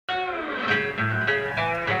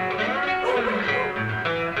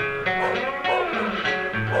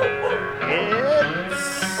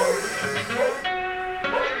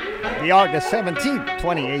the August 17th,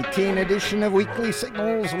 2018 edition of Weekly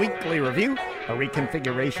Signals Weekly Review, a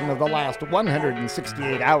reconfiguration of the last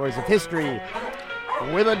 168 hours of history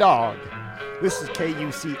with a dog. This is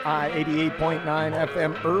KUCI 88.9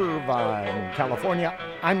 FM, Irvine, California.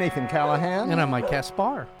 I'm Nathan Callahan. And I'm Mike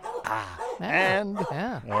Kaspar.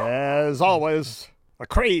 As always, a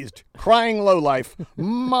crazed, crying lowlife,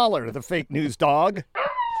 Mahler, the fake news dog.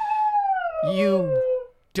 You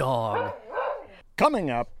dog. Coming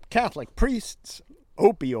up, Catholic priests,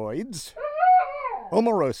 opioids,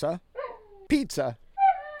 Omarosa, pizza,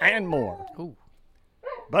 and more. Ooh.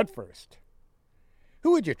 But first,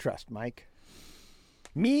 who would you trust, Mike?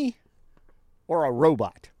 Me or a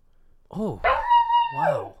robot? Oh,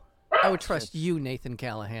 wow. I would trust you, Nathan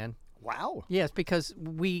Callahan. Wow. Yes, because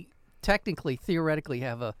we technically, theoretically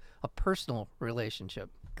have a personal relationship.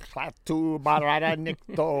 Klatu barada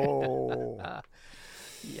nikto.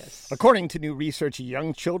 Yes. According to new research,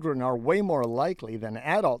 young children are way more likely than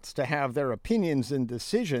adults to have their opinions and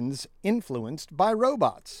decisions influenced by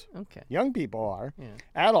robots. Okay. Young people are. Yeah.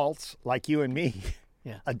 Adults, like you and me.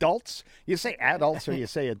 Yeah. Adults? You say adults or you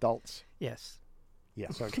say adults? Yes.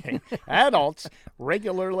 Yes, okay. Adults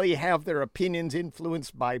regularly have their opinions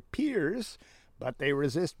influenced by peers, but they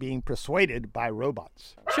resist being persuaded by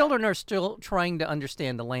robots. Children are still trying to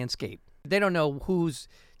understand the landscape. They don't know who's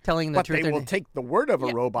telling the But truth. they will take the word of a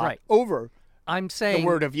robot right. over I'm saying the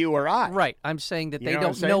word of you or I. Right. I'm saying that You they know what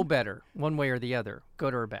I'm don't know saying? better one way or the other,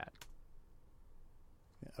 good or bad.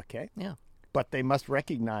 Okay. Yeah. But they must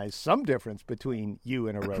recognize some difference between you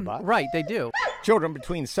and a robot. Right, they do. Children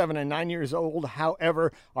between 7 and 9 years old,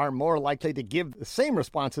 however, are more likely to give the same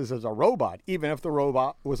responses as a robot, even if the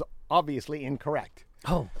robot was obviously incorrect.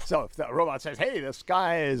 Oh. So if the robot says, hey, the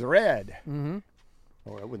sky is red,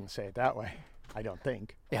 or I wouldn't say it that way, I don't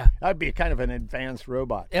think. Yeah. That'd be kind of an advanced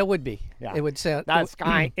robot. It would be. Yeah. It would sound. The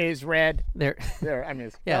sky is red. There. I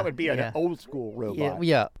mean, Yeah, that would be an yeah. old school robot.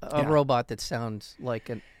 Yeah, a Yeah. robot that sounds like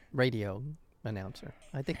a radio announcer.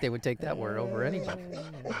 I think they would take that word over anybody.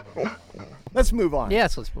 Let's move on.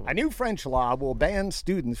 Yes, let's move A on. new French law will ban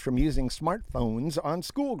students from using smartphones on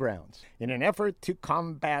school grounds in an effort to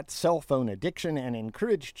combat cell phone addiction and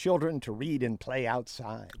encourage children to read and play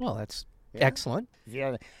outside. Well, that's excellent. We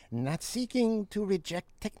are not seeking to reject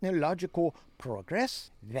technological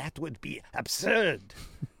progress. That would be absurd.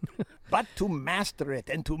 But to master it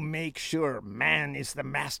and to make sure man is the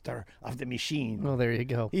master of the machine. Well, there you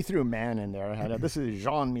go. He threw man in there. This is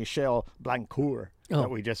Jean-Michel Blancourt Oh. that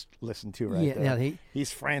we just listened to right Yeah, there. yeah,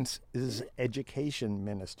 He's France's education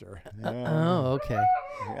minister. Oh, okay.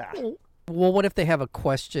 Yeah. Well, what if they have a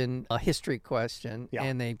question, a history question, Yeah.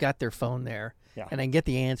 and they've got their phone there, Yeah. and they can get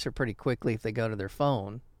the answer pretty quickly if they go to their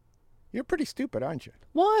phone? You're pretty stupid, aren't you?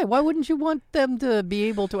 Why? Why wouldn't you want them to be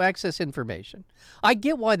able to access information? I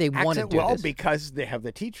get why they want to do Well, this. because they have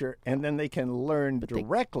the teacher, and then they can learn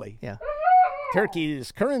directly. Yeah.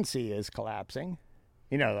 Turkey's currency is collapsing.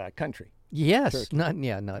 You know, that country. Yes, Turkey. not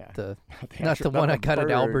Yeah. not the actual- one not I the got at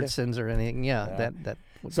bird. Albertsons or anything. Yeah, Yeah. that.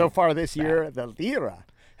 would So be far this bad. year, the lira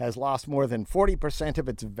has lost more than 40% of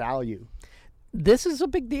its value. This is a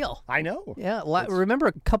big deal. I know. Yeah, remember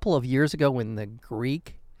a couple of years ago when the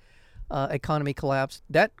Greek economy collapsed?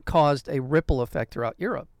 That caused a ripple effect throughout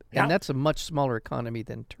Europe, Yeah. and that's a much smaller economy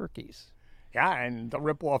than Turkey's. Yeah, and the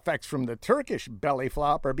ripple effects from the Turkish belly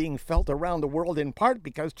flop are being felt around the world in part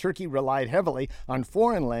because Turkey relied heavily on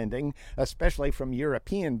foreign lending, especially from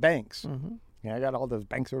European banks. Mm-hmm. Yeah, I got all those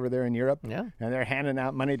banks over there in Europe, Yeah. and they're handing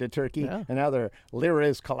out money to Turkey, Yeah. and now their lira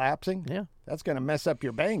is collapsing. Yeah, That's going to mess up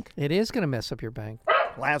your bank. it is going to mess up your bank.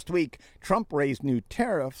 Last week, Trump raised new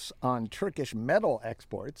tariffs on Turkish metal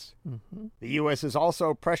exports. Mm-hmm. The U.S. is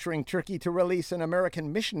also pressuring Turkey to release an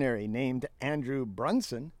American missionary named Andrew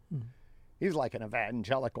Brunson. He's like an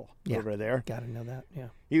evangelical Yeah. over there. Got to know that. Yeah.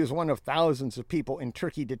 He was one of thousands of people in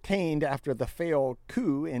Turkey detained after the failed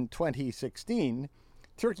coup in 2016.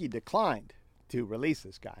 Turkey declined to release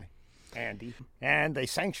this guy, Andy, and they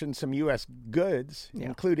sanctioned some U.S. goods, Yeah.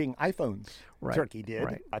 including iPhones. Right, Turkey did.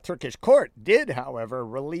 right. A Turkish court did, however,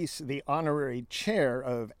 release the honorary chair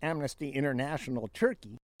of Amnesty International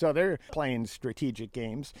Turkey. So they're playing strategic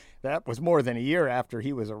games. That was more than a year after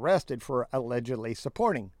he was arrested for allegedly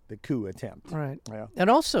supporting the coup attempt. Right. Yeah. And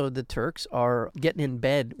also the Turks are getting in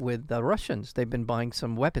bed with the Russians. They've been buying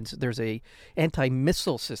some weapons. There's a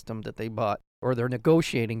anti-missile system that they bought, or they're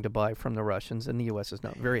negotiating to buy from the Russians, and the U.S. is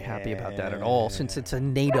not very happy about that at all, since it's a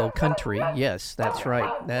NATO country. Yes, that's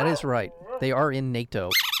right. That is right. They are in NATO.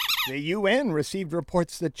 The UN received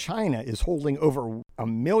reports that China is holding over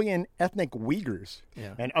 1 million ethnic Uyghurs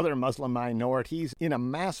Yeah. and other Muslim minorities in a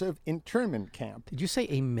massive internment camp. Did you say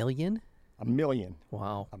 1 million? A million.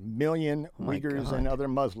 Wow. A million my Uyghurs God. and other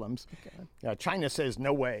Muslims. God. China says,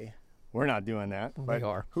 no way. We're not doing that. Well, but they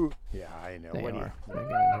are. Who? Yeah, I know. They What do you- are.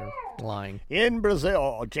 They're lying. In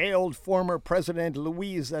Brazil, jailed former President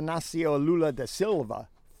Luiz Inácio Lula da Silva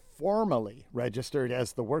formally registered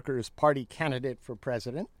as the Workers' Party candidate for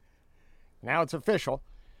president. Now it's official,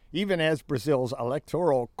 even as Brazil's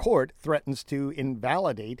electoral court threatens to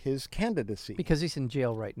invalidate his candidacy. Because he's in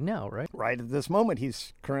jail right now, right? Right at this moment,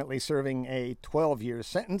 he's currently serving a 12-year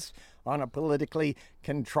sentence on a politically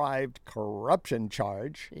contrived corruption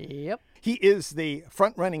charge. Yep. He is the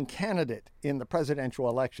front-running candidate in the presidential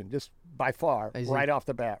election, just by far, Is he? right off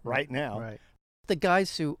the bat, right now. Right. The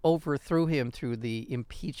guys who overthrew him through the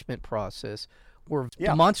impeachment process were Yeah.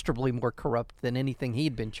 demonstrably more corrupt than anything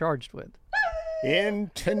he'd been charged with. In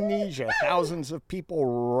Tunisia, thousands of people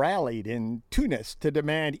rallied in Tunis to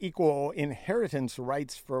demand equal inheritance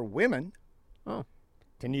rights for women. Oh.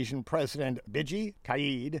 Tunisian President Bidji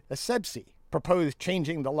Caid Essebsi proposed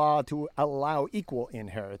changing the law to allow equal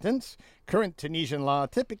inheritance. Current Tunisian law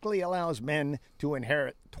typically allows men to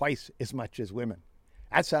inherit twice as much as women.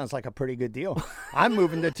 That sounds like a pretty good deal. I'm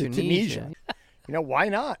moving to Tunisia. You know, why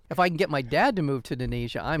not? If I can get my dad to move to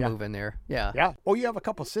Tunisia, I'm moving there. Yeah. Yeah. Oh, you have a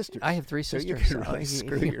couple sisters. I have 3 So you sisters. can really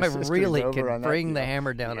screw your I sisters really over can on that bring the deal.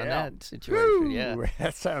 hammer down on Yeah. that situation. Woo! Yeah.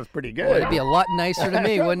 That sounds pretty Boy, good. it'd be a lot nicer to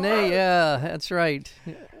me, wouldn't they? Yeah, that's right.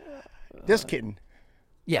 Just kidding.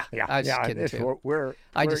 Yeah, Yeah, I was just kidding it's- too. We're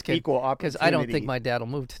I we're just kidding equal opportunity. because I don't think my dad will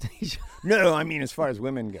move to Tunisia. No, I mean as far as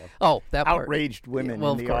women go. Oh, that part. Outraged women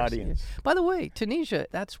Well, in of the course, audience. yeah. By the way, Tunisia,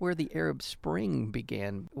 that's where the Arab Spring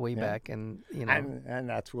began way Yeah. back, and you know. And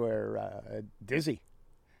that's where Dizzy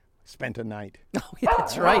spent a night. Oh, yeah,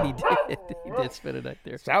 that's right. He did. He did spend a night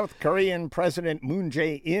there. South Korean President Moon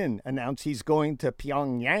Jae-in announced he's going to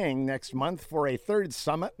Pyongyang next month for a third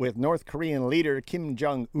summit with North Korean leader Kim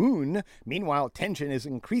Jong-un. Meanwhile, tension is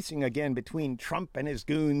increasing again between Trump and his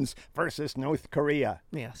goons versus North Korea.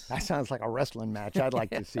 Yes. That sounds like a wrestling match I'd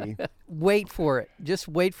like to see. Wait for it. Just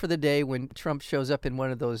wait for the day when Trump shows up in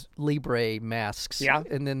one of those Libre masks. Yeah.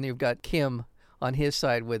 And then you've got Kim on his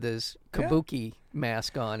side with his kabuki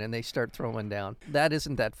mask on, and they start throwing down. That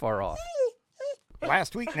isn't that far off.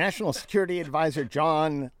 Last week, National Security Advisor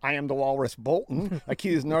John I am the Walrus Bolton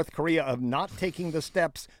accused North Korea of not taking the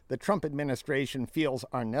steps the Trump administration feels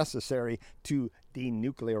are necessary to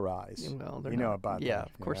denuclearize. Well, they're you know not. about Yeah, that.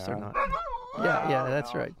 of course Yeah. they're not. Yeah,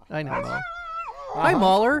 that's right. I know, Mo. Hi,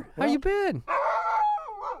 Mahler. How you been?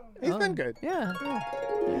 He's been good. Yeah.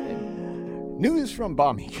 News from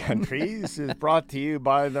bombing countries is brought to you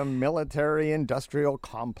by the military-industrial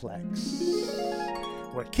complex,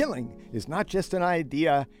 where killing is not just an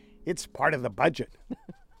idea, it's part of the budget.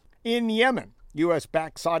 In Yemen,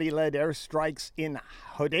 U.S.-backed Saudi-led airstrikes in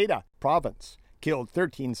Hodeidah province killed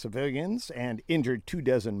 13 civilians and injured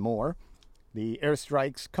 24 more. The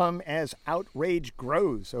airstrikes come as outrage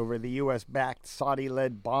grows over the U.S.-backed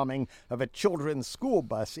Saudi-led bombing of a children's school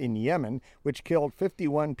bus in Yemen, which killed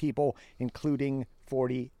 51 people, including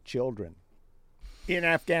 40 children. In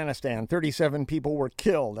Afghanistan, 37 people were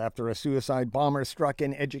killed after a suicide bomber struck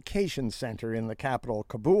an education center in the capital,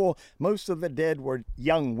 Kabul. Most of the dead were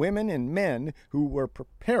young women and men who were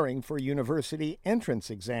preparing for university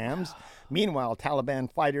entrance exams. Meanwhile, Taliban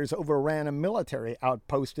fighters overran a military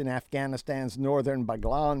outpost in Afghanistan's northern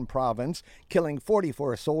Baghlan province, killing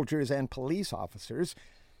 44 soldiers and police officers.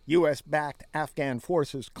 U.S.-backed Afghan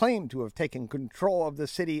forces claim to have taken control of the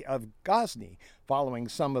city of Ghazni following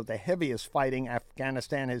some of the heaviest fighting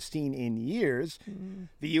Afghanistan has seen in years.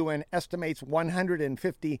 The UN estimates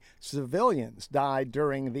 150 civilians died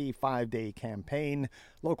during the 5-day campaign.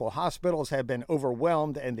 Local hospitals have been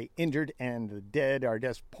overwhelmed, and the injured and the dead are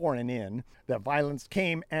just pouring in. The violence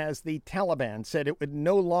came as the Taliban said it would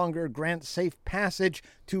no longer grant safe passage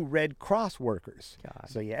to Red Cross workers. God.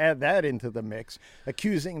 So you add that into the mix,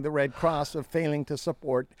 accusing the Red Cross of failing to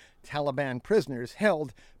support Taliban prisoners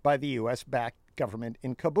held by the U.S.-backed government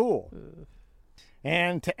in Kabul.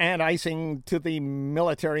 And to add icing to the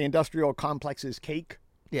military-industrial complex's cake,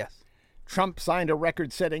 Yes. Trump signed a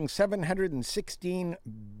record-setting $716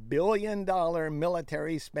 billion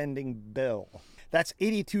military spending bill. That's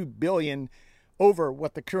 $82 billion over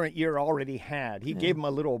what the current year already had. He gave him a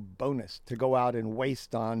little bonus to go out and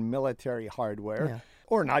waste on military hardware. Yeah.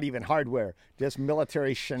 Or not even hardware, just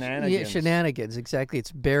military shenanigans. Yeah, shenanigans, exactly.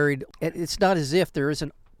 It's buried. It's not as if there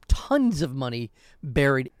isn't tons of money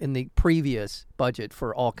buried in the previous budget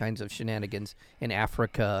for all kinds of shenanigans in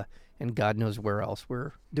Africa and God knows where else.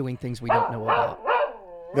 We're doing things we don't know about.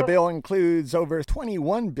 The bill includes over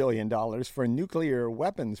 $21 billion for nuclear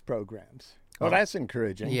weapons programs. Well, that's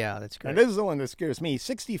encouraging. Yeah, that's great. And this is the one that scares me.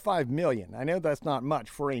 $65 million. I know that's not much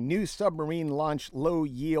for a new submarine-launched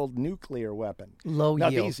low-yield nuclear weapon. Low now,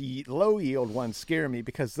 yield. these low-yield ones scare me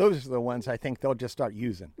because those are the ones I think they'll just start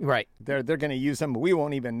using. Right. They're going to use them, but we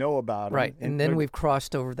won't even know about them. Right. And then we've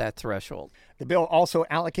crossed over that threshold. The bill also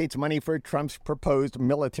allocates money for Trump's proposed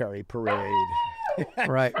military parade.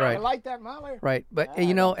 Right. I like that, Mahler. Right. But,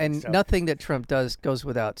 and nothing that Trump does goes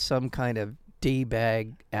without some kind of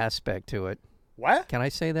D-bag aspect to it. What? Can I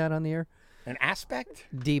say that on the air? An aspect?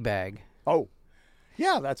 D-bag. Oh,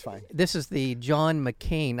 yeah, that's fine. This is the John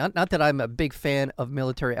McCain. Not that I'm a big fan of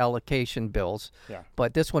military allocation bills,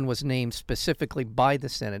 but this one was named specifically by the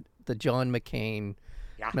Senate, the John McCain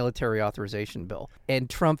military authorization bill. And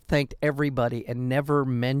Trump thanked everybody and never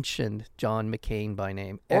mentioned John McCain by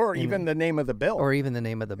name. Or even the name of the bill. Or even the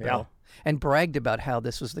name of the bill. And bragged about how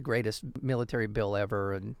this was the greatest military bill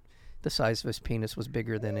ever and the size of his penis was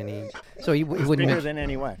bigger than any... So he wouldn't... Bigger than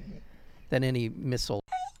any what? Than any missile.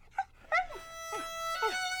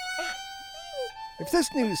 If this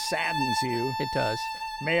news saddens you... It does.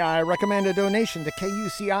 May I recommend a donation to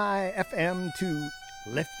KUCI FM to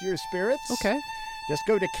lift your spirits? Okay. Just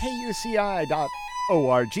go to KUCI.org.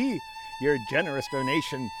 Your generous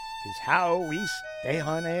donation is how we stay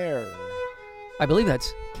on air. I believe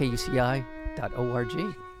that's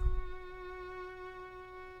KUCI.org.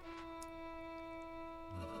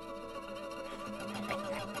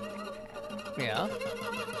 Yeah.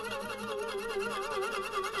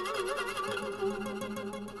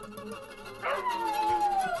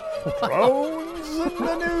 Drones in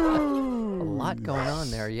the news. A lot going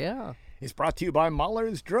on there, yeah. It's brought to you by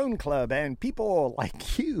Mahler's Drone Club and people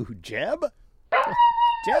like you, Jeb.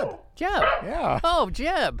 Jeb. Jeb. Yeah. Oh,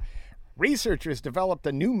 Jeb. Researchers developed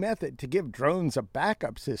a new method to give drones a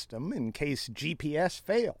backup system in case GPS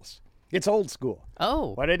fails. It's old school.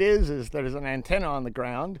 Oh. What it is there's an antenna on the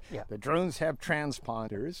ground. Yeah. The drones have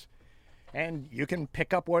transponders, and you can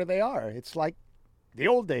pick up where they are. It's like the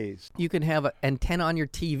old days. You can have an antenna on your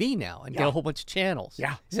TV now and get a whole bunch of channels.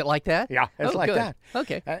 Yeah. Is it like that? Yeah, it's like good. that.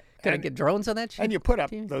 Okay. Can I get drones on that channel? And you put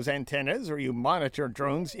up those antennas or you monitor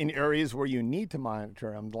drones in areas where you need to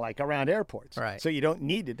monitor them, like around airports. Right. So you don't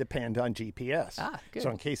need to depend on GPS. Ah, good.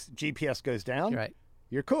 So in case GPS goes down, Right.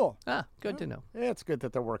 you're cool. Ah, good to know. Yeah, it's good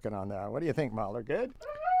that they're working on that. What do you think, Mahler? Good?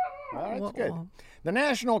 All right, Well, good. The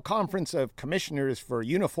National Conference of Commissioners for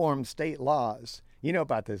Uniform State Laws. You know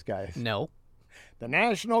about this, guys. No. The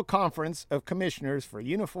National Conference of Commissioners for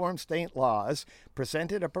Uniform State Laws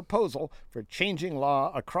presented a proposal for changing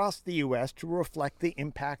law across the U.S. to reflect the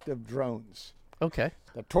impact of drones. Okay.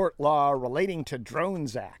 The Tort Law Relating to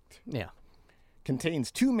Drones Act Yeah.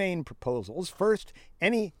 contains two main proposals. First,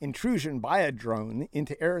 any intrusion by a drone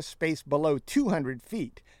into airspace below 200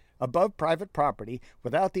 feet above private property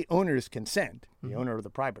without the owner's consent, the owner of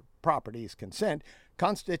the private property's consent,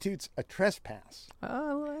 constitutes a trespass.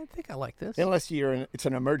 I think I like this. Unless it's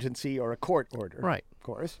an emergency or a court order. Right. Of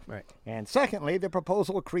course. Right. And secondly, the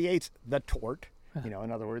proposal creates the tort, in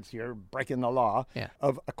other words, you're breaking the law,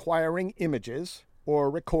 of acquiring images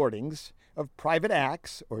or recordings of private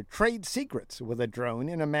acts or trade secrets with a drone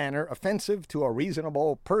in a manner offensive to a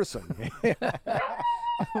reasonable person. Yeah.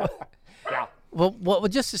 Well,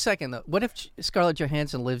 just a second, though. What if Scarlett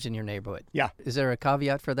Johansson lives in your neighborhood? Yeah. Is there a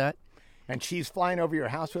caveat for that? And she's flying over your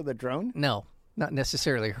house with a drone? No, not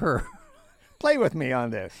necessarily her. Play with me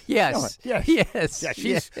on this. Yes. Yes. Yes.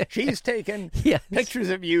 Yeah, she's taking Yes. pictures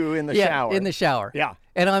of you in the shower. in the shower. Yeah.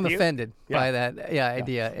 And I'm offended by that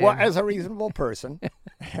idea. Well, And- as a reasonable person,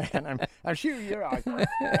 and I'm sure you're,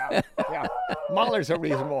 yeah. Mahler's a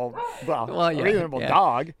reasonable, reasonable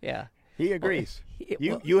dog. Yeah. He agrees.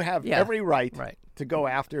 Well, You have every right, right. to go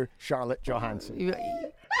after Charlotte Johansson.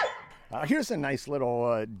 Here's a nice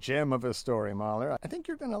little gem of a story, Mahler. I think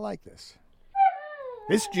you're going to like this.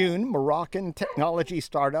 This June, Moroccan technology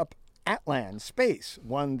startup Atlan Space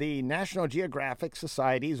won the National Geographic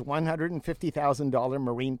Society's $150,000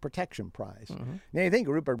 Marine Protection Prize. Now, you think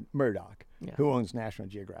Rupert Murdoch, who owns National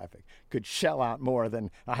Geographic, could shell out more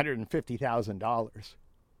than $150,000.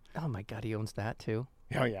 Oh, my God, he owns that, too?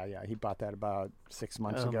 Oh, yeah. He bought that about 6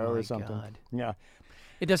 months ago or something. God. Yeah.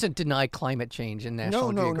 It doesn't deny climate change in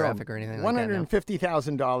National Geographic or anything like that. No.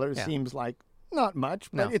 $150,000 seems like not much,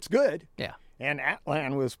 but it's good. Yeah. And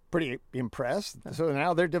Atlan was pretty impressed. So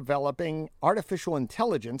now they're developing artificial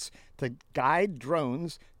intelligence to guide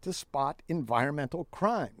drones to spot environmental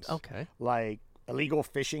crimes. Okay. Like illegal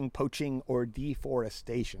fishing, poaching, or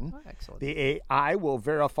deforestation. Oh, excellent. The AI will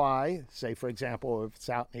verify, say, for example, if it's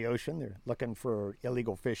out in the ocean, they're looking for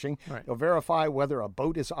illegal fishing. Right. It'll verify whether a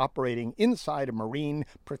boat is operating inside a marine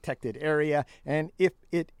protected area and if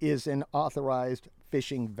it is an authorized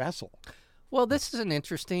fishing vessel. Well, this is an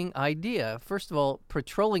interesting idea. First of all,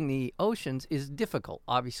 patrolling the oceans is difficult.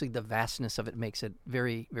 Obviously, the vastness of it makes it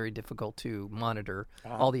very, very difficult to monitor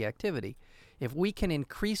all the activity. If we can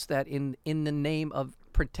increase that in the name of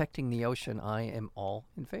protecting the ocean, I am all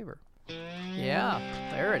in favor. Yeah,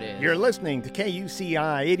 there it is. You're listening to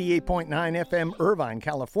KUCI 88.9 FM, Irvine,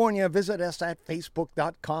 California. Visit us at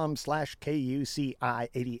facebook.com/KUCI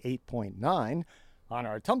 88.9. On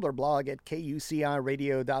our Tumblr blog at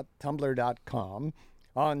kuciradio.tumblr.com,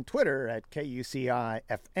 on Twitter at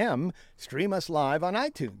KUCI-FM, stream us live on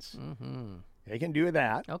iTunes. Mm-hmm. You can do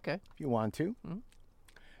that Okay. if you want to. Mm-hmm.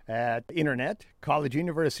 At Internet, College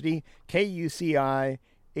University, KUCI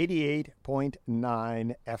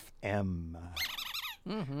 88.9 FM.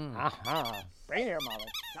 Mm-hmm. Aha. Right here, Molly.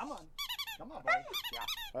 Come on, boy.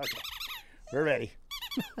 Yeah, okay. We're ready.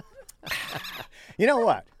 You know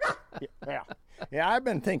what? Yeah, I've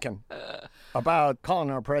been thinking about calling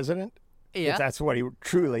our president. Yeah. If that's what he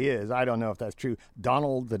truly is. I don't know if that's true.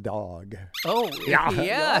 Donald the dog. Oh,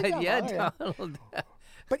 yeah, Yeah. Donald.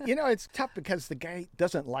 But, it's tough because the guy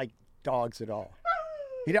doesn't like dogs at all.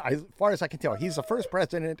 As far as I can tell, he's the first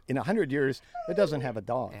president in 100 years that doesn't have a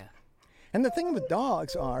dog. Yeah. And the thing with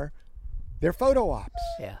dogs are they're photo ops.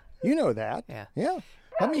 Yeah. You know that. Yeah.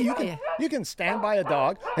 I mean, you can stand by a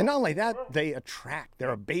dog, and not only that, they attract.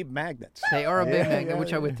 They're babe magnets. They are a big magnet,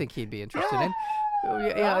 which I would think he'd be interested in.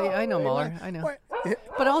 Yeah, I know, Mueller. I know.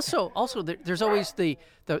 But also, there's always the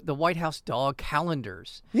White House dog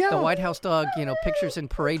calendars. Yeah. The White House dog, pictures in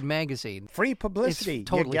Parade magazine. Free publicity. It's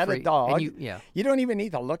totally you get free. a dog. And you don't even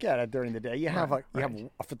need to look at it during the day. You have Right,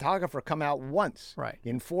 a photographer come out once Right.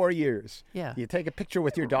 in 4 years. Yeah. You take a picture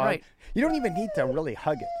with your dog. Right. You don't even need to really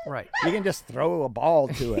hug it. Right. You can just throw a ball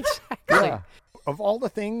to it. Exactly. Yeah. Of all the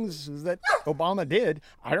things that Obama did,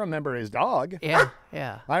 I remember his dog. Yeah.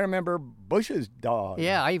 I remember Bush's dog.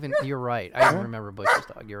 Yeah, you're right. I even remember Bush's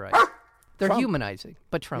dog. You're right. They're Trump. humanizing,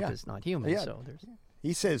 but Trump Yeah. is not human, Yeah. so there's...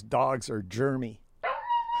 He says dogs are germy.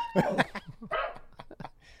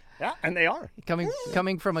 Yeah, and they are.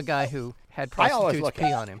 Coming from a guy who had I always prostitutes look pee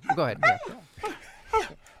at- on him. Go ahead. Yeah.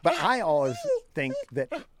 But I always think that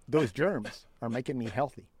those germs are making me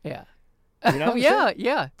healthy. Yeah. You know what I'm saying?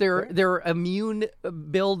 Yeah. They're immune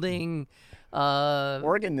building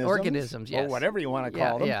Organisms, yes. or whatever you want to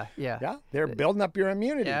call them. Yeah. They're building up your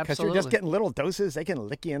immunity because you're just Absolutely. getting little doses. They can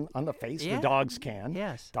lick you on the face. Yeah. The dogs can.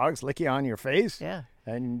 Yes. Dogs lick you on your face. Yeah.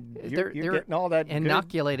 And They're you're getting all that good.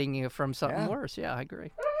 inoculating you from something Yeah. worse. Yeah, I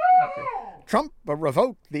agree. Trump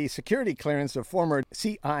revoked the security clearance of former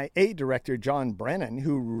CIA Director John Brennan,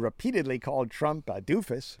 who repeatedly called Trump a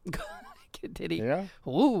doofus. Did he? Yeah.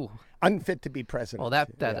 Ooh. Unfit to be president. Well, that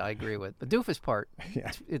Yeah. I agree with. The doofus part.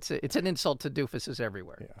 Yeah. It's an insult to doofuses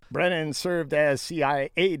everywhere. Yeah. Brennan served as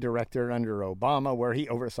CIA director under Obama, where he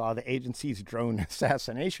oversaw the agency's drone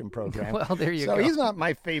assassination program. Well, there you so go. he's not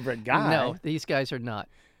my favorite guy. No, these guys are not.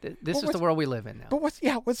 This is the world we live in now. But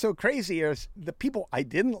what's so crazy is the people I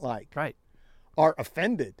didn't like Right. are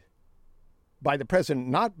offended by the president,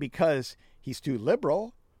 not because he's too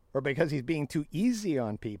liberal or because he's being too easy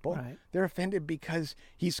on people. Right. They're offended because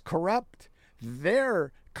he's corrupt.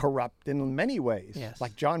 They're corrupt in many ways. Yes.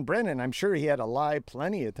 Like John Brennan, I'm sure he had to lie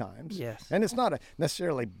plenty of times. Yes. And it's not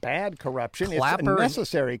necessarily bad corruption. Clapper it's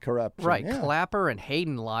necessary corruption. Right. Yeah. Clapper and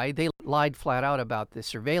Hayden lied. They lied flat out about the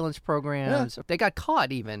surveillance programs. They got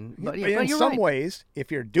caught even. But in you're some right. ways,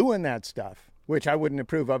 if you're doing that stuff, which I wouldn't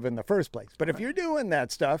approve of in the first place, but if you're doing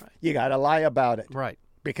that stuff, you got to lie about it. Right.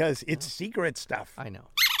 Because it's secret stuff. I know.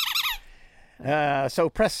 So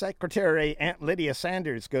Press Secretary Aunt Lydia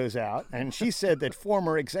Sanders goes out, and she said that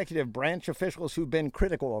former executive branch officials who've been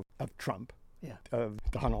critical of Trump, Yeah. of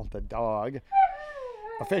Donald the dog,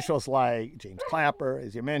 officials like James Clapper,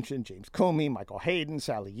 as you mentioned, James Comey, Michael Hayden,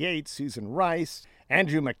 Sally Yates, Susan Rice,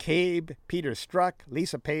 Andrew McCabe, Peter Strzok,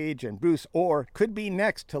 Lisa Page, and Bruce Orr could be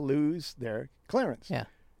next to lose their clearance. Yeah.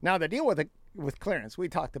 Now, the deal with clearance, we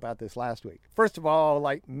talked about this last week. First of all,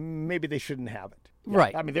 like maybe they shouldn't have it. Yeah,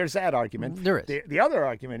 Right. I mean, there's that argument. There is. The other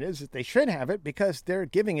argument is that they should have it because they're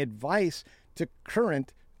giving advice to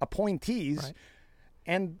current appointees, Right.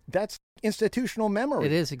 and that's institutional memory.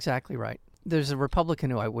 It is exactly right. There's a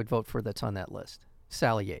Republican who I would vote for that's on that list.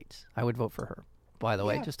 Sally Yates. I would vote for her. by the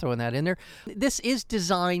way, just throwing that in there. This is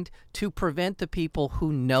designed to prevent the people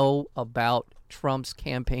who know about Trump's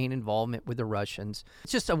campaign involvement with the Russians.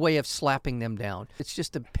 It's just a way of slapping them down. It's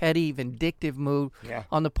just a petty, vindictive move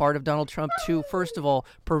on the part of Donald Trump to, first of all,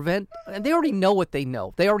 prevent. And they already know what they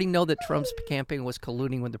know. They already know that Trump's campaign was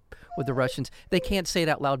colluding with the Russians. They can't say it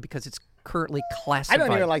out loud because it's currently classified. I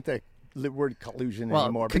don't even like the word collusion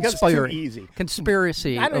anymore because it's too easy.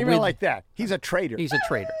 Conspiracy. I don't even like that. He's a traitor. He's a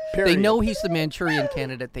traitor. Period. They know he's the Manchurian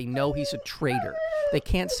candidate. They know he's a traitor. They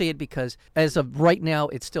can't say it because, as of right now,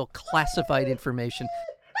 it's still classified information.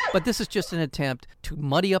 But this is just an attempt to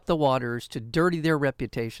muddy up the waters, to dirty their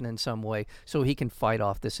reputation in some way so he can fight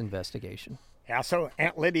off this investigation. Yeah, so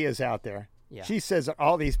Aunt Lydia's out there. Yeah. She says that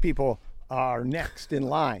all these people are next in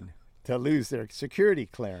line to lose their security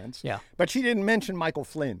clearance. Yeah. But she didn't mention Michael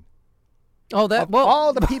Flynn. Oh,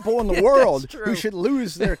 All the people in the world true. who should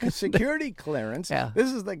lose their security clearance. Yeah.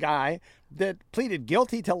 This is the guy that pleaded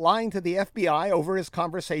guilty to lying to the FBI over his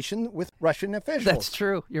conversation with Russian officials. That's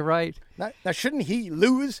true. You're right. Now, shouldn't he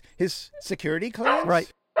lose his security clearance?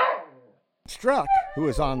 Right. Strzok, who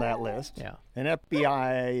was on that list, Yeah. an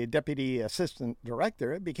FBI deputy assistant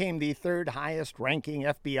director, became the third highest ranking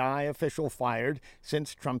FBI official fired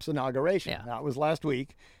since Trump's inauguration. Yeah. That was last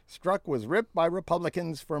week. Strzok was ripped by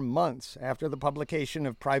Republicans for months after the publication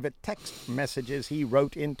of private text messages he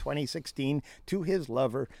wrote in 2016 to his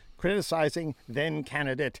lover, criticizing then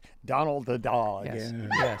candidate Donald the Dog.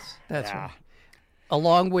 Yes. That's Yeah. right.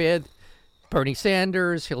 Along with Bernie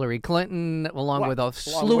Sanders, Hillary Clinton, along with a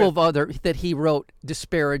slew of other that he wrote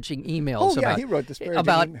disparaging emails about. He wrote disparaging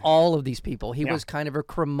about emails. all of these people. He was kind of a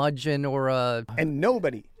curmudgeon or a And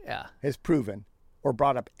nobody yeah. has proven or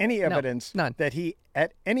brought up any evidence none. that he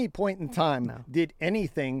at any point in time did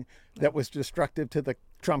anything that was destructive to the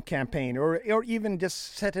Trump campaign or even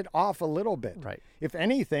just set it off a little bit. Right. If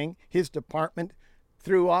anything, his department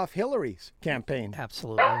threw off Hillary's campaign.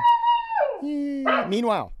 Absolutely.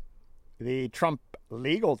 Meanwhile, the Trump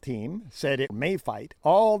legal team said it may fight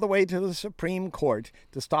all the way to the Supreme Court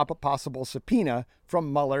to stop a possible subpoena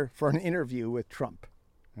from Mueller for an interview with Trump.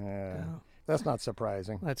 That's not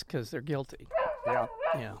surprising. That's because they're guilty. Yeah.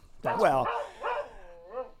 Yeah. Well,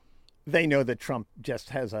 they know that Trump just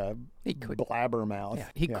has a He could. blabbermouth. Yeah.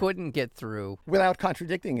 He couldn't get through. Without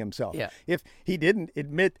contradicting himself. Yeah. If he didn't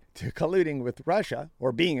admit to colluding with Russia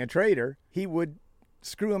or being a traitor, he would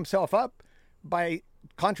screw himself up by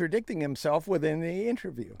contradicting himself within the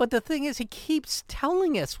interview. But the thing is, he keeps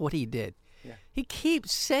telling us what he did. Yeah. He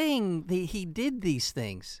keeps saying he did these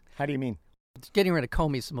things. How do you mean? Getting rid of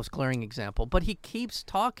Comey is the most glaring example, but he keeps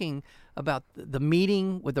talking about the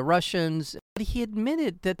meeting with the Russians. But he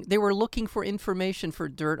admitted that they were looking for information for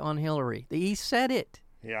dirt on Hillary. He said it,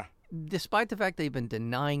 Yeah. despite the fact they've been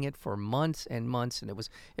denying it for months and months, and it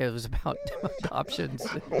was about adoptions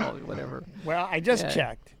and whatever. Well, I just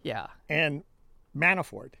checked, Yeah, and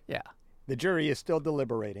Manafort, yeah. the jury is still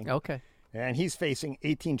deliberating, Okay. and he's facing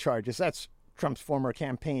 18 charges. That's Trump's former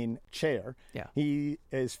campaign chair. Yeah. He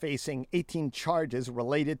is facing 18 charges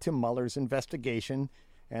related to Mueller's investigation,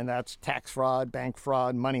 and that's tax fraud, bank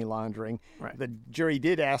fraud, money laundering. Right. The jury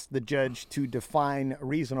did ask the judge to define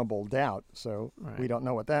reasonable doubt, so we don't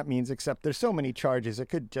know what that means, except there's so many charges, it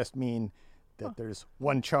could just mean that there's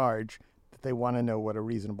one charge that they want to know what a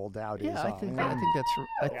reasonable doubt is. Yeah,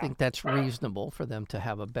 I think that's reasonable for them to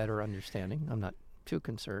have a better understanding. I'm not too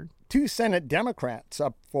concerned. Two Senate Democrats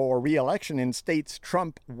up for re-election in states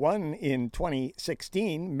Trump won in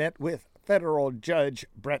 2016 met with federal Judge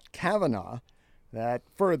Brett Kavanaugh. That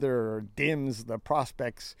further dims the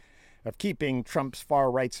prospects of keeping Trump's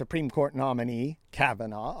far-right Supreme Court nominee,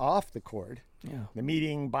 Kavanaugh, off the court. Yeah. The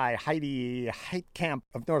meeting by Heidi Heitkamp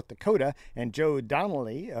of North Dakota and Joe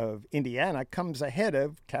Donnelly of Indiana comes ahead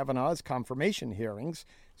of Kavanaugh's confirmation hearings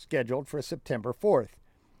scheduled for September 4th.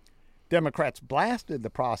 Democrats blasted the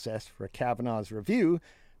process for Kavanaugh's review.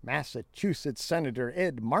 Massachusetts Senator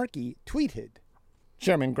Ed Markey tweeted,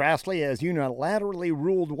 Chairman Grassley has unilaterally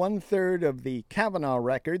ruled 1/3 of the Kavanaugh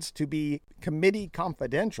records to be committee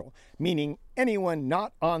confidential, meaning anyone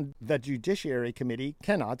not on the Judiciary Committee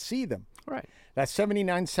cannot see them. Right. That's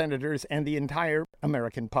 79 senators and the entire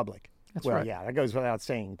American public. That's well, right. yeah, that goes without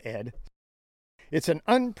saying, Ed. It's an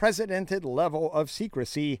unprecedented level of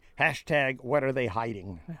secrecy. # what are they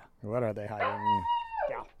hiding? What are they hiding?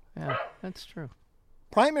 Yeah. Yeah, that's true.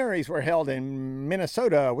 Primaries were held in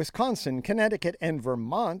Minnesota, Wisconsin, Connecticut, and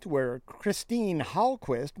Vermont, where Christine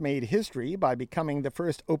Hallquist made history by becoming the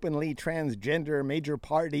first openly transgender major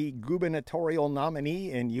party gubernatorial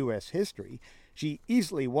nominee in U.S. history. She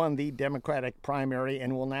easily won the Democratic primary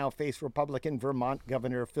and will now face Republican Vermont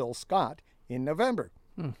Governor Phil Scott in November.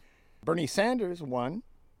 Bernie Sanders won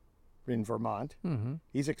in Vermont. Mm-hmm.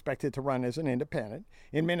 He's expected to run as an independent.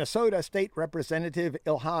 In Minnesota, State Representative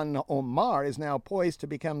Ilhan Omar is now poised to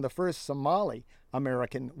become the first Somali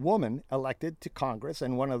American woman elected to Congress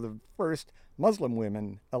and one of the first Muslim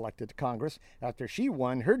women elected to Congress after she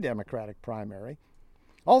won her Democratic primary.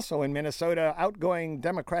 Also in Minnesota, outgoing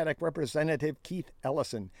Democratic Representative Keith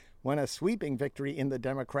Ellison won a sweeping victory in the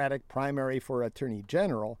Democratic primary for Attorney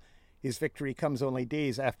General. His victory comes only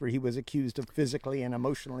days after he was accused of physically and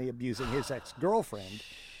emotionally abusing his ex-girlfriend.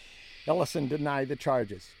 Ellison denied the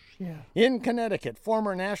charges. Yeah. In Connecticut,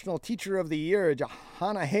 former National Teacher of the Year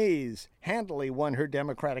Jahana Hayes handily won her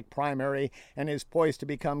Democratic primary and is poised to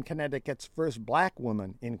become Connecticut's first black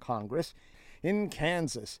woman in Congress. In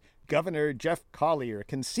Kansas, Governor Jeff Collier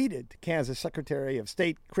conceded to Kansas Secretary of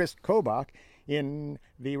State Chris Kobach in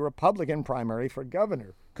the Republican primary for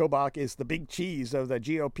governor. Kobach is the big cheese of the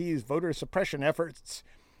GOP's voter suppression efforts.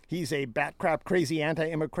 He's a bat-crap crazy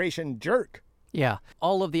anti-immigration jerk. Yeah.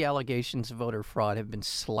 All of the allegations of voter fraud have been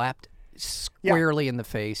slapped squarely in the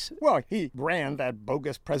face. Well, he ran that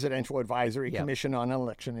bogus Presidential Advisory Commission on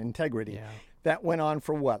Election Integrity. Yeah. That went on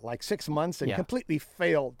for what, like 6 months, and completely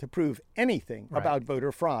failed to prove anything about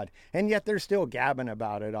voter fraud. And yet they're still gabbing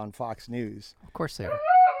about it on Fox News. Of course they are.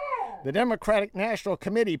 The Democratic National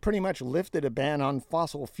Committee pretty much lifted a ban on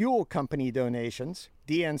fossil fuel company donations.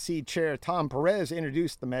 DNC Chair Tom Perez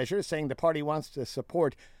introduced the measure, saying the party wants to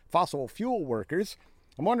support fossil fuel workers.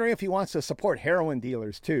 I'm wondering if he wants to support heroin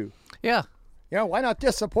dealers, too. Yeah. You know, why not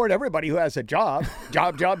just support everybody who has a job?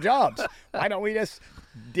 Jobs. Why don't we just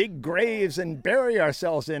dig graves and bury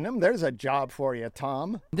ourselves in them? There's a job for you,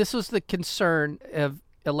 Tom. This was the concern of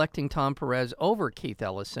electing Tom Perez over Keith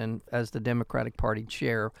Ellison as the Democratic Party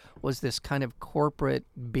chair, was this kind of corporate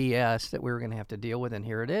BS that we were going to have to deal with, and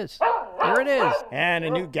here it is. Here it is. And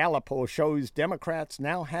a new Gallup poll shows Democrats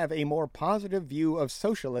now have a more positive view of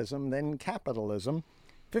socialism than capitalism.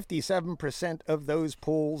 57% of those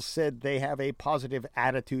polls said they have a positive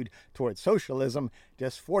attitude towards socialism.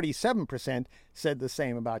 Just 47% said the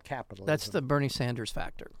same about capitalism. That's the Bernie Sanders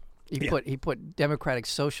factor. He put Democratic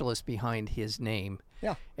Socialist behind his name.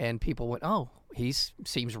 Yeah. And people went, oh, he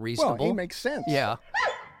seems reasonable. Well, he makes sense. Yeah.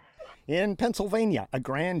 In Pennsylvania, a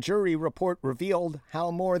grand jury report revealed how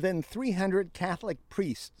more than 300 Catholic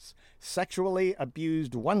priests sexually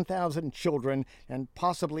abused 1,000 children and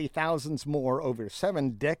possibly thousands more over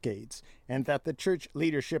 7 decades, and that the church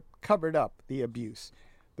leadership covered up the abuse.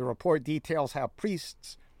 The report details how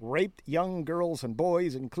priests raped young girls and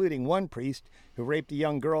boys, including one priest who raped a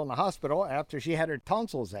young girl in the hospital after she had her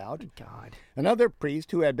tonsils out. God. Another priest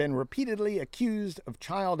who had been repeatedly accused of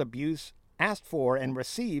child abuse asked for and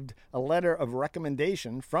received a letter of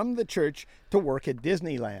recommendation from the church to work at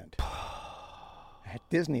Disneyland. At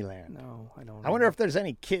Disneyland. No, I don't know. I wonder if there's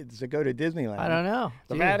any kids that go to Disneyland. I don't know.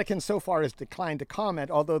 The Vatican so far has declined to comment,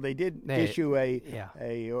 although they did issue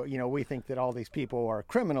we think that all these people are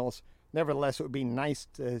criminals. Nevertheless, it would be nice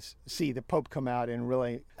to see the Pope come out and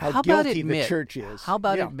really how guilty the church is. How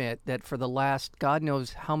about admit that for the last God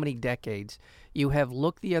knows how many decades, you have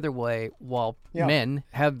looked the other way while men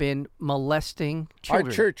have been molesting children?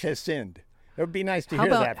 Our church has sinned. It would be nice to hear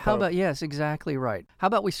that, Pope. How about, yes, exactly right. How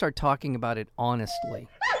about we start talking about it honestly?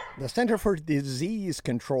 The Center for Disease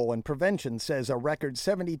Control and Prevention says a record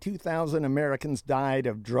 72,000 Americans died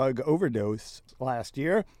of drug overdose last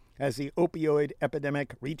year as the opioid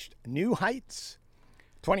epidemic reached new heights.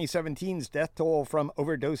 2017's death toll from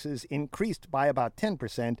overdoses increased by about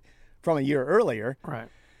 10% from a year earlier,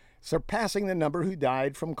 surpassing the number who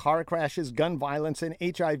died from car crashes, gun violence, and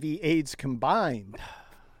HIV/AIDS combined.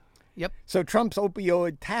 Yep. So Trump's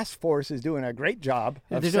opioid task force is doing a great job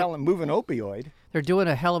of moving opioid. They're doing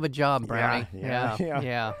a hell of a job, Brownie.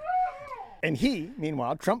 Yeah. And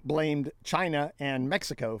meanwhile, Trump blamed China and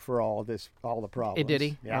Mexico for all the problems. Did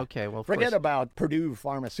he? Yeah. Okay, well, forget about Purdue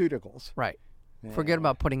Pharmaceuticals. Right. Yeah. Forget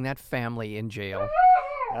about putting that family in jail.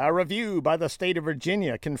 A review by the state of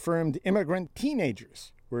Virginia confirmed immigrant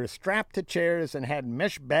teenagers were strapped to chairs and had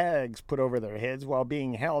mesh bags put over their heads while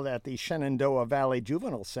being held at the Shenandoah Valley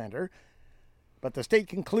Juvenile Center. But the state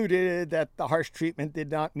concluded that the harsh treatment did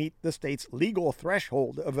not meet the state's legal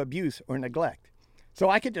threshold of abuse or neglect. So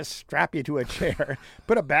I could just strap you to a chair,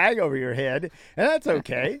 put a bag over your head, and that's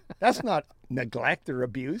okay. That's not neglect or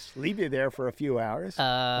abuse. Leave you there for a few hours.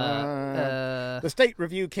 The state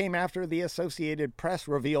review came after the Associated Press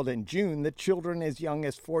revealed in June that children as young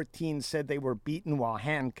as 14 said they were beaten while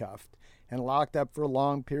handcuffed and locked up for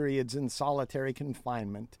long periods in solitary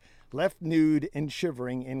confinement, left nude and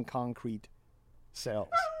shivering in concrete cells.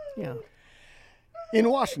 Yeah. In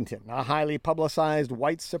Washington, a highly publicized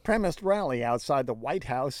white supremacist rally outside the White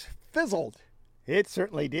House fizzled. It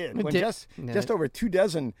certainly did. It When did. just over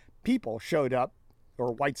 24 people showed up,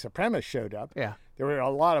 or white supremacists showed up, Yeah. there were a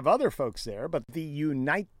lot of other folks there, but the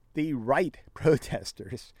Unite the Right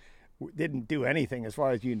protesters didn't do anything as far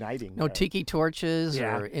as uniting. No tiki torches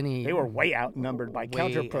or any. They were way outnumbered by Way-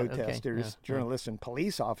 counter-protesters, okay, yeah. journalists, and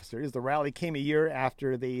police officers. The rally came a year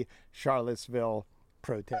after the Charlottesville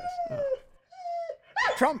protest.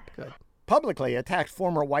 Trump publicly attacked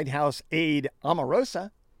former White House aide Omarosa.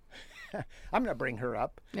 I'm going to bring her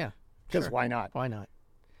up Yeah. because Sure. why not? Why not?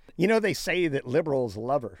 You know, they say that liberals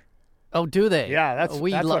love her. Oh, do they? Yeah, that's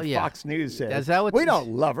what yeah. Fox News said. Is that what We don't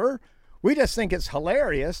love her. We just think it's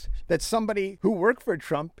hilarious that somebody who worked for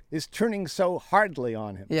Trump is turning so hardly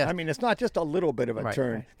on him. Yeah. I mean, it's not just a little bit of a Right,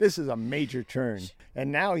 turn. right. This is a major turn.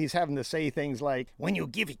 And now he's having to say things like, when you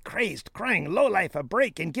give a crazed, crying lowlife a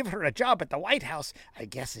break and give her a job at the White House, I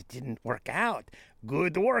guess it didn't work out.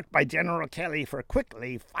 Good work by General Kelly for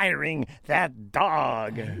quickly firing that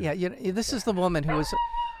dog. Yeah, this is the woman who was.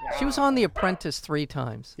 She was on The Apprentice 3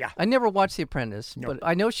 times. Yeah. I never watched The Apprentice, but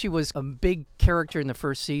I know she was a big character in the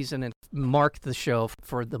first season and marked the show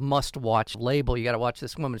for the must-watch label. You got to watch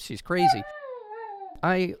this woman. She's crazy.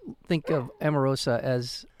 I think of Omarosa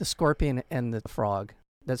as the scorpion and the frog.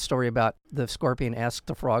 That story about the scorpion asks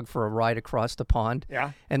the frog for a ride across the pond.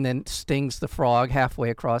 Yeah. And then stings the frog halfway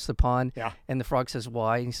across the pond. Yeah. And the frog says,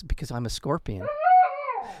 why? And he says, because I'm a scorpion.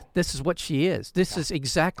 This is what she is. This is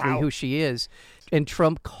exactly who she is. And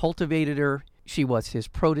Trump cultivated her. She was his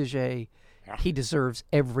protege. Yeah. He deserves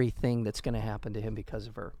everything that's going to happen to him because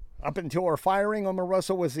of her. Up until her firing,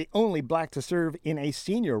 Omarosa was the only black to serve in a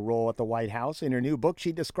senior role at the White House. In her new book,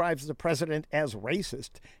 she describes the president as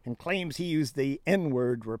racist and claims he used the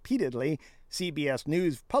N-word repeatedly. CBS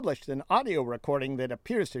News published an audio recording that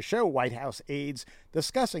appears to show White House aides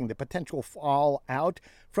discussing the potential fallout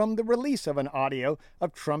from the release of an audio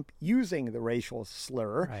of Trump using the racial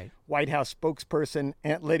slur. Right. White House spokesperson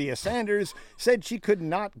Aunt Lydia Sanders said she could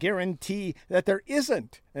not guarantee that there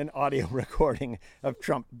isn't an audio recording of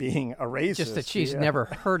Trump being a racist. Just that she's never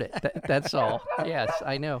heard it. That's all. Yes,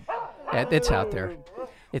 I know. It's out there.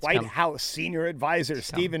 It's White coming. House senior advisor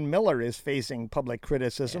Stephen Miller is facing public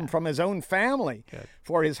criticism from his own family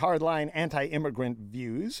for his hardline anti-immigrant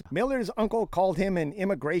views. Miller's uncle called him an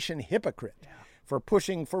immigration hypocrite for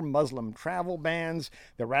pushing for Muslim travel bans,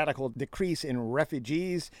 the radical decrease in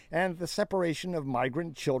refugees, and the separation of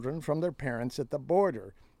migrant children from their parents at the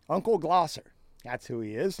border. Uncle Glosser, that's who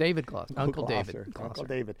he is. David Glosser. Uncle Glosser, David Glosser. Uncle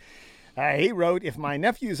David. He wrote, if my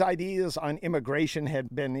nephew's ideas on immigration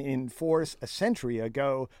had been in force a century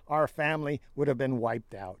ago, our family would have been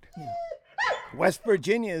wiped out. West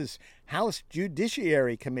Virginia's House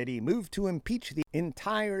Judiciary Committee moved to impeach the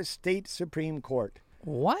entire state Supreme Court.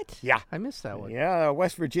 What? Yeah. I missed that one. Yeah,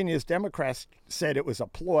 West Virginia's Democrats said it was a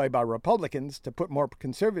ploy by Republicans to put more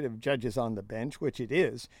conservative judges on the bench, which it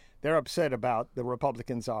is. They're upset the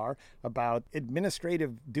Republicans are, about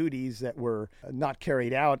administrative duties that were not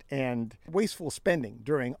carried out and wasteful spending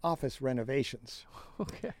during office renovations.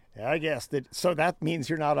 Okay. I guess so that means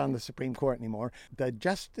you're not on the Supreme Court anymore. The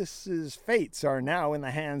justices' fates are now in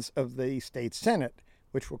the hands of the state Senate,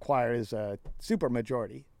 which requires a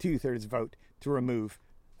supermajority, 2/3 vote, to remove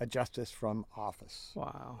a justice from office.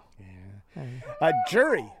 Wow. Yeah.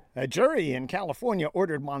 A jury in California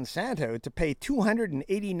ordered Monsanto to pay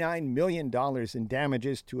 $289 million in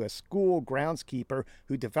damages to a school groundskeeper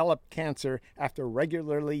who developed cancer after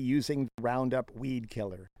regularly using the Roundup weed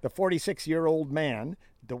killer. The 46-year-old man,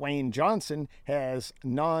 Dwayne Johnson, has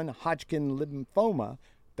non-Hodgkin lymphoma.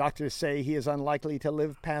 Doctors say he is unlikely to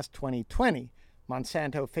live past 2020.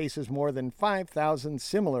 Monsanto faces more than 5,000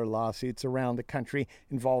 similar lawsuits around the country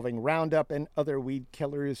involving Roundup and other weed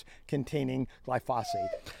killers containing glyphosate.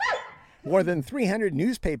 More than 300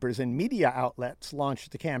 newspapers and media outlets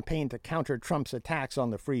launched the campaign to counter Trump's attacks on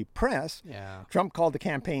the free press. Yeah. Trump called the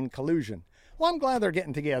campaign collusion. Well, I'm glad they're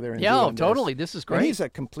getting together and Yeah, doing totally. This. This is And great. he's a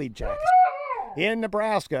complete jackass. In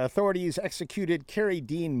Nebraska, authorities executed Carrie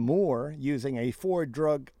Dean Moore using a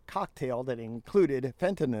 4-drug cocktail that included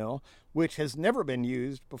fentanyl, which has never been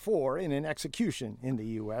used before in an execution in the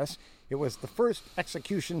U.S. It was the first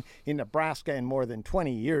execution in Nebraska in more than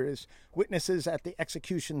 20 years. Witnesses at the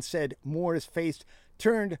execution said Moore's face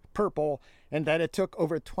turned purple and that it took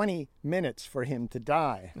over 20 minutes for him to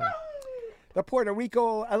die. The Puerto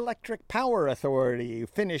Rico Electric Power Authority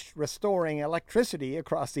finished restoring electricity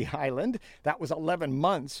across the island. That was 11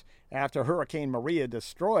 months after Hurricane Maria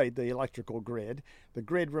destroyed the electrical grid. The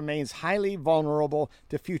grid remains highly vulnerable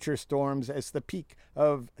to future storms as the peak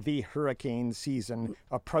of the hurricane season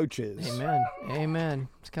approaches. Amen. Amen.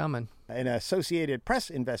 It's coming. An Associated Press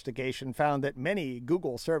investigation found that many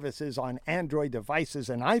Google services on Android devices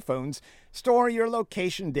and iPhones store your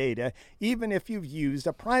location data, even if you've used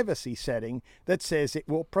a privacy setting that says it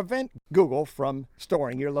will prevent Google from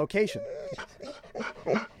storing your location.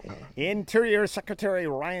 Interior Secretary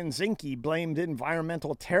Ryan Zinke blamed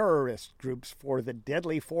environmental terrorist groups for the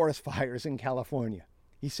deadly forest fires in California.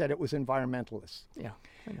 He said it was environmentalists. Yeah,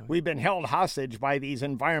 I know. We've been held hostage by these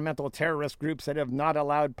environmental terrorist groups that have not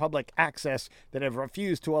allowed public access, that have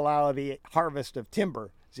refused to allow the harvest of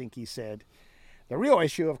timber, Zinke said. The real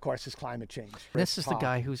issue, of course, is climate change. This is the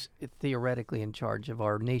guy who's theoretically in charge of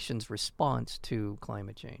our nation's response to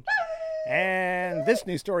climate change. And this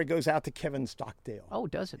news story goes out to Kevin Stockdale. Oh,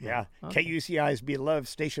 does it? Yeah, Okay. KUCI's beloved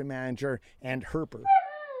station manager and herper.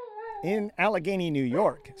 In Allegheny, New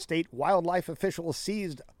York, state wildlife officials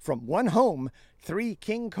seized from one home 3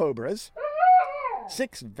 king cobras,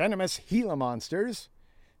 6 venomous Gila monsters,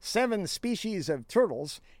 7 species of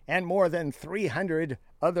turtles, and more than 300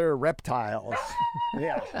 other reptiles.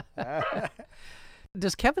 Yeah.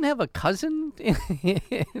 Does Kevin have a cousin?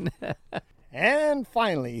 And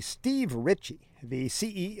finally, Steve Ritchie, the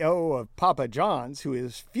CEO of Papa John's, who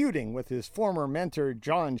is feuding with his former mentor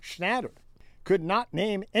John Schnatter, could not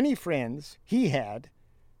name any friends he had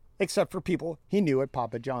except for people he knew at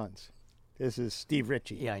Papa John's. This is Steve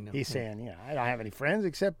Ritchie. Yeah, I know. He's saying, I don't have any friends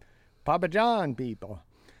except Papa John people.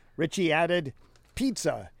 Ritchie added,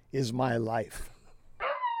 pizza is my life.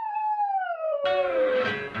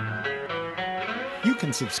 You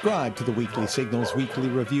can subscribe to the Weekly Signals Weekly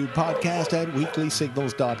Review podcast at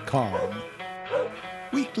weeklysignals.com.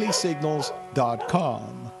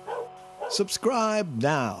 weeklysignals.com. Subscribe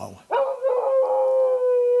now.